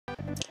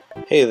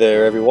Hey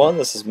there everyone,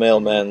 this is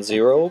Mailman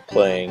Zero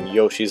playing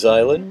Yoshi's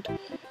Island.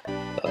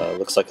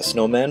 Looks like a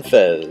snowman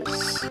fez.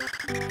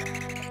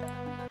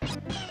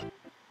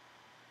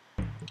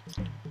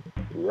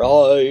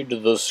 Ride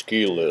the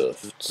ski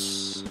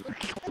lifts.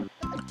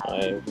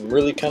 I'm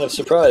really kind of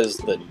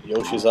surprised that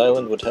Yoshi's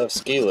Island would have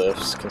ski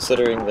lifts,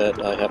 considering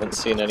that I haven't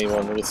seen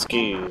anyone with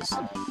skis.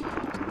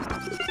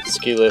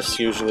 Ski lifts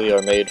usually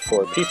are made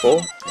for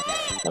people,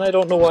 and I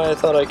don't know why I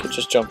thought I could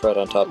just jump right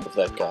on top of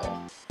that guy.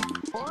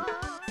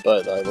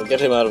 But I will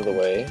get him out of the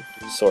way,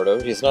 sort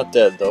of. He's not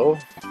dead, though.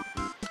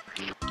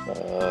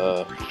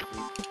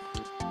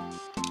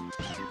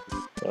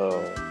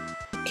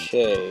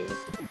 Okay.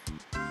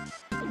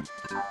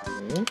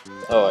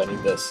 Oh, I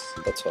need this.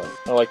 That's fine.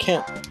 Oh, I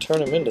can't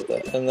turn him into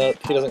that. And that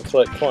he doesn't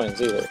collect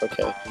coins either.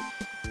 Okay.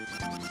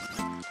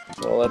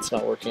 Well, that's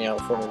not working out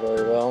for me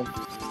very well.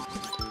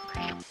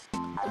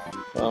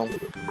 Well.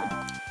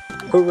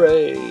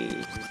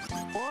 Hooray!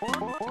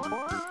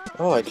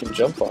 Oh, I can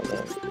jump on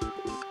them.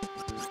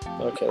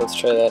 Okay, let's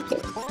try that then.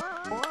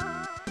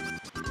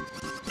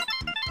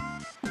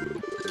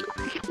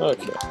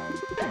 Okay.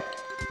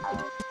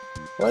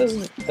 Why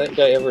doesn't that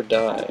guy ever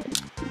die?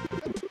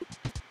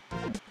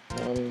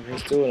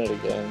 He's doing it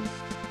again.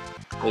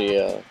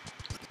 The,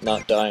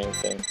 not dying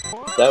thing.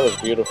 That was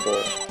beautiful.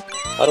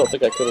 I don't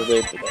think I could have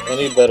made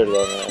any better than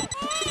that.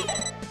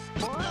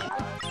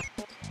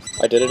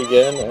 I did it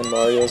again, and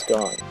Mario's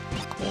gone.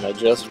 And I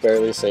just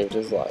barely saved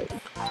his life.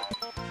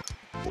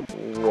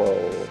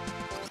 Whoa.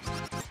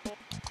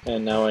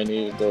 And now I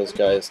need those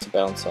guys to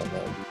bounce on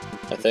them.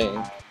 I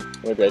think.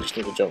 Maybe I just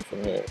need to jump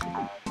from here.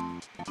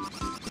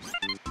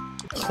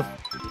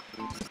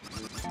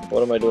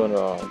 What am I doing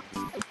wrong?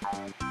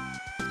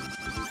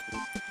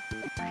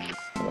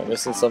 Am I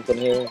missing something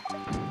here?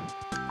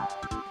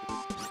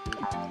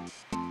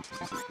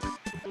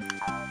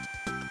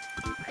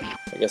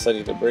 I guess I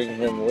need to bring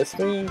him with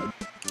me?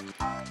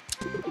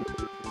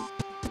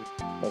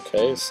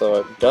 Okay, so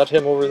I've got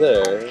him over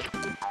there.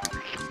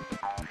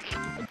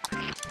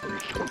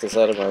 Get this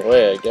out of my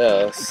way, I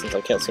guess, since I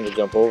can't seem to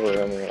jump over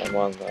him when I'm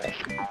on the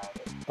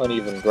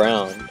uneven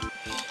ground.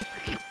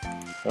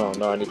 Oh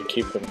no, I need to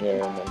keep him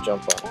here and then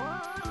jump on him.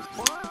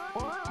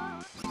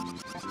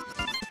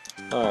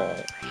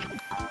 Alright.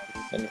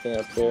 Anything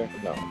up here?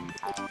 No.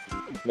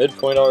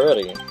 Midpoint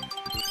already.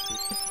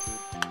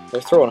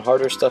 They're throwing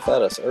harder stuff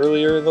at us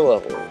earlier in the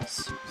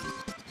levels.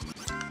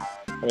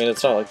 I mean,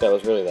 it's not like that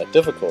was really that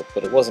difficult,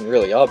 but it wasn't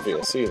really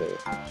obvious either.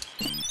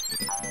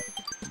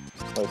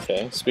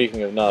 Okay,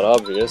 speaking of not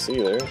obvious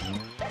either.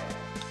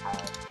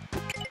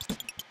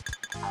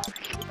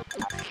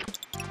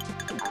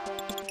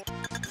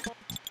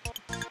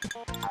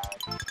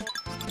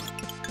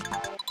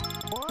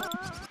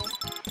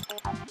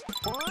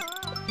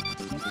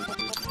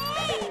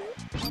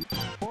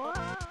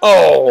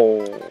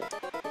 Oh!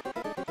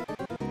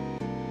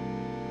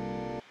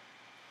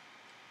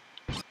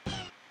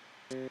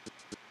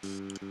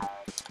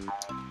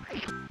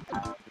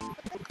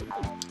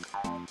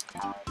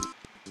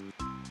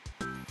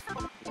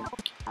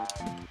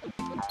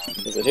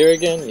 Is it here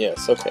again?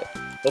 Yes, okay.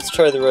 Let's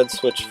try the red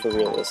switch for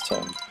real this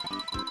time.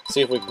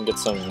 See if we can get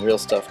some real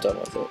stuff done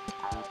with it.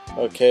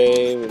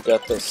 Okay, we've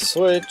got the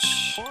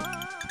switch.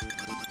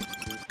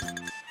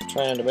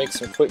 Trying to make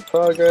some quick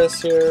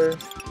progress here.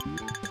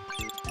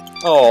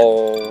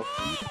 Oh!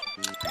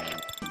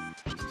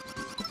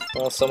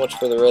 Well, so much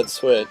for the red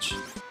switch.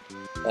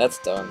 That's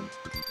done.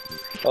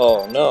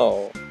 Oh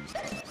no!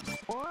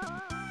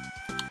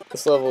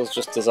 This level is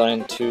just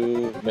designed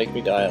to make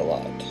me die a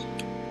lot.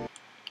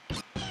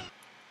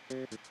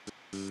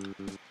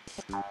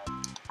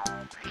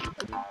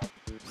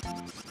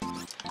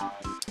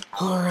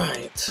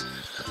 Alright,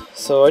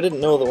 so I didn't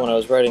know that when I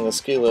was riding the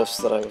ski lifts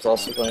that I was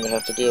also going to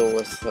have to deal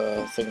with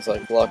things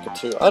like Block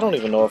 2. I don't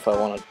even know if I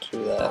want to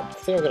do that. I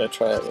think I'm going to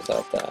try it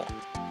without that.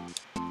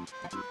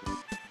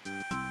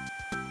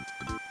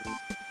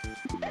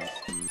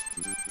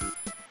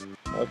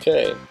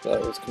 Okay,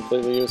 that was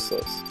completely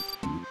useless.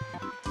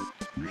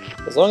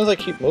 As long as I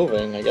keep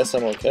moving, I guess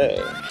I'm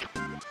okay.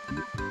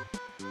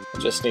 I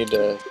just need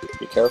to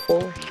be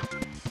careful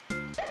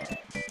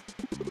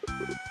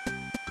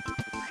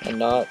and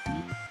not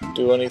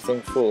do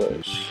anything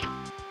foolish.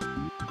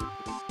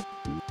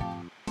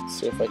 Let's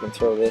see if I can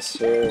throw this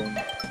here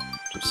and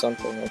do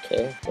something.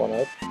 Okay, one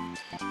up.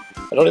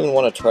 I don't even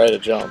want to try to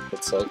jump.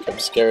 It's like I'm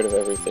scared of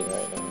everything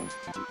right now.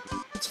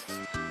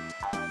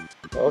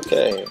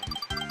 Okay.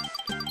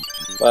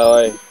 Wow,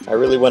 I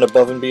really went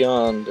above and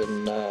beyond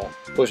in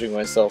pushing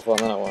myself on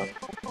that one.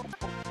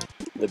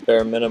 The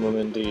bare minimum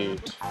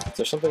indeed. Is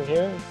there something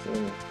here?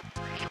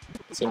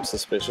 It seems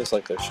suspicious,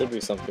 like there should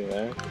be something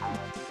there.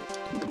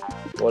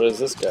 What is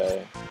this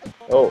guy?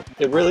 Oh,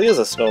 it really is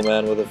a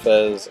snowman with a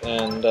fez,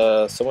 and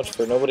so much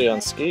for nobody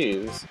on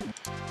skis.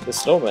 The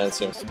snowman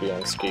seems to be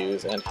on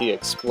skis, and he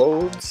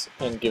explodes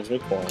and gives me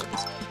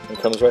coins, and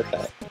comes right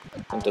back,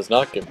 and does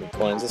not give me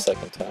coins a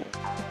second time.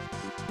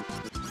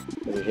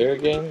 Is he here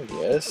again?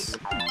 Yes.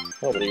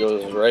 Oh, but he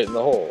goes right in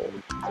the hole.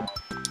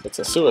 It's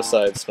a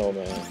suicide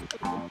snowman.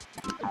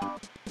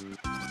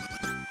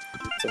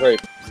 It's a very...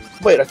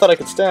 Wait, I thought I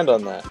could stand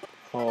on that.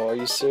 Oh, are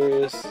you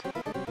serious?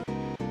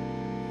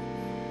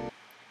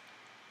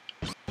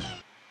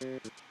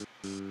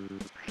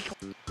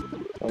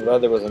 I'm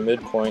glad there was a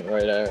midpoint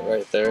right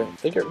there.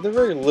 They're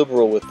very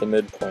liberal with the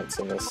midpoints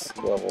in this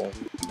level.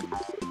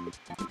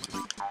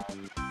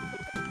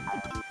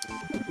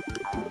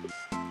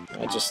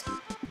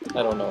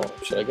 I don't know.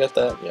 Should I get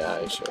that? Yeah,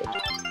 I should.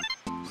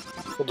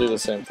 We'll do the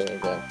same thing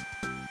again.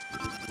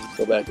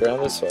 Go back around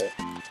this way.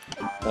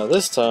 Now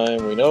this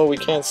time, we know we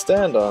can't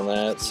stand on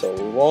that, so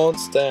we won't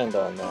stand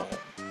on that.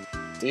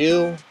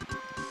 Deal?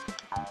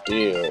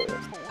 Deal.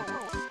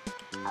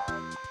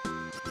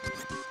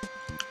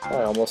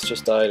 I almost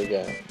just died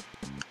again.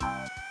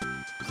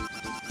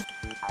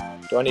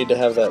 Do I need to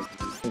have that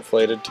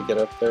inflated to get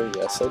up there?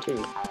 Yes, I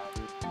do.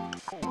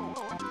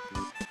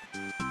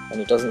 And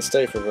it doesn't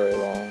stay for very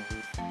long.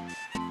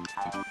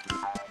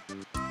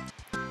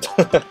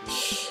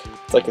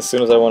 It's like as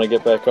soon as I want to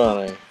get back on,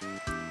 I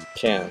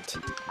can't.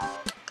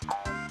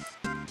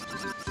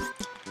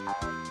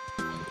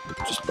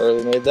 Just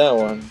barely made that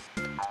one.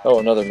 Oh,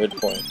 another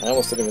midpoint. I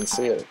almost didn't even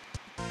see it.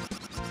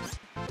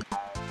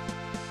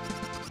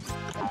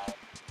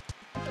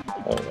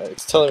 Alright,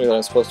 it's telling me that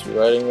I'm supposed to be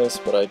riding this,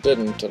 but I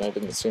didn't, and I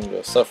didn't seem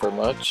to suffer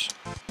much.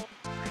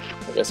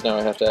 I guess now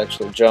I have to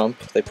actually jump.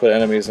 They put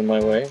enemies in my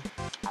way.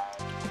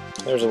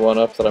 There's a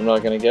 1-up that I'm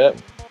not going to get,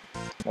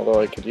 although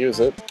I could use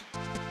it.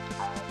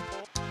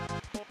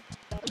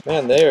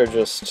 Man, they are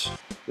just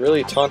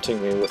really taunting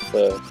me with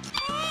the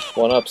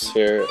 1-ups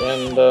here,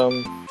 and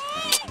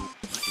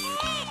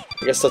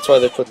I guess that's why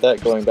they put that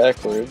going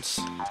backwards.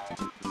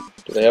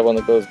 Do they have one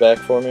that goes back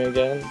for me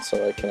again,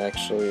 so I can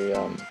actually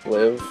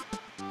live?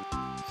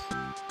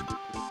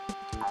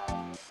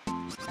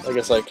 I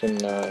guess I can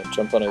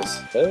jump on his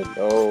head?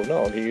 Oh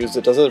no, he used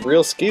it as a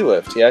real ski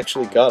lift. He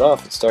actually got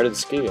off and started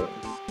skiing.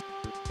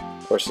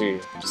 Of course he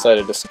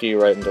decided to ski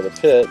right into the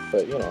pit,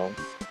 but you know,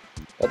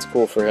 that's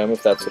cool for him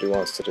if that's what he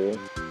wants to do.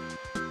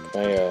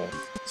 Can I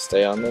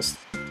stay on this?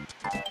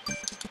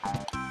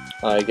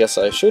 I guess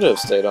I should have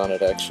stayed on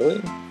it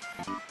actually.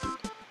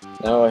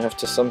 Now I have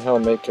to somehow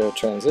make a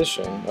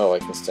transition. Oh, I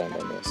can stand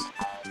on this.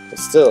 But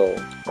still,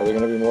 are there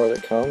going to be more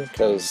that come?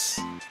 Because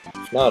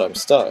if not, I'm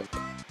stuck.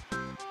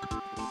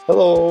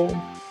 Hello!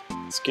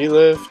 Ski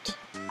lift.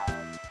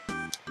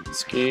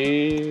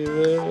 Ski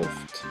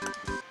lift.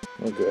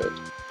 Oh, good.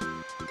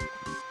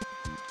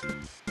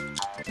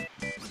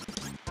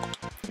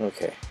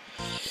 Okay.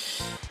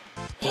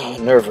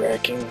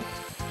 Nerve-wracking.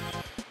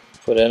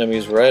 Put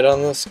enemies right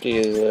on the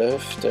ski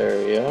lift. There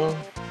we go.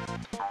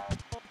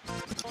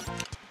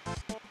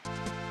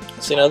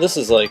 See, now this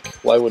is like,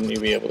 why wouldn't you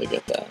be able to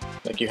get that?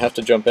 Like, you have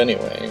to jump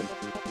anyway.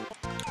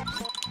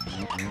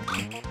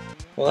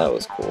 Well, that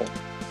was cool.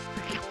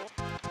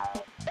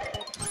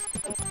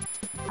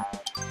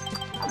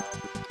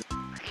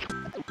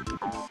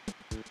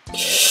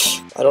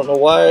 I don't know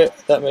why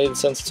that made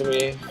sense to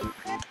me.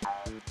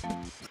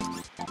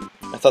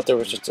 I thought there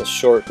was just a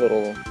short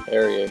little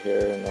area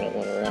here and then it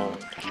went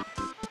around.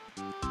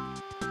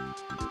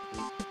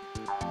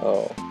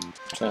 Oh,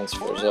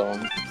 transfer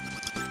zone.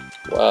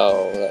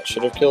 Wow, that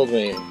should have killed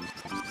me.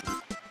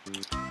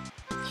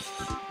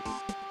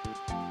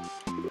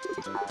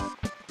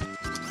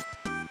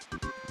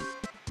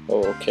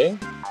 Oh, okay.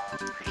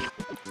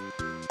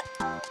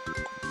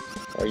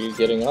 Are you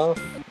getting off?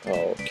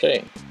 Oh,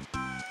 okay.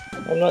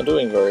 I'm not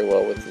doing very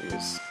well with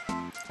these.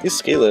 These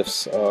ski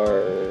lifts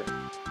are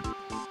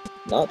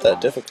not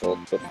that difficult,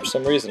 but for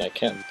some reason I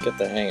can't get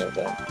the hang of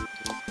them.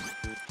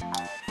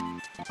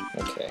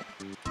 Okay.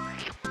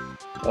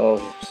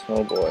 Oh,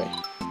 oh boy.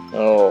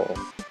 Oh,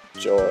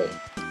 joy.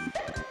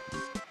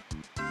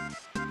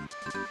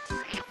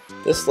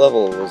 This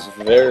level was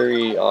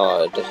very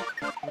odd.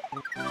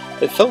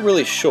 It felt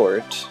really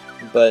short,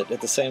 but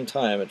at the same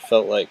time it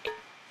felt like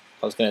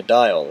I was gonna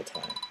die all the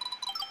time.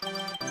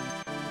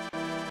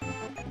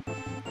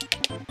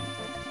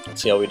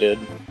 Let's see how we did.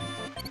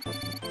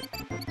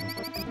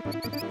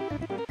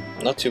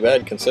 Not too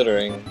bad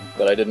considering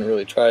that I didn't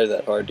really try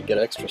that hard to get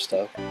extra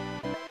stuff.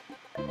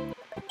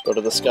 Go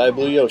to the Sky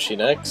Blue Yoshi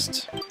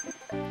next.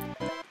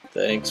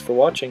 Thanks for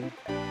watching.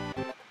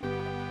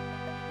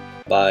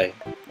 Bye.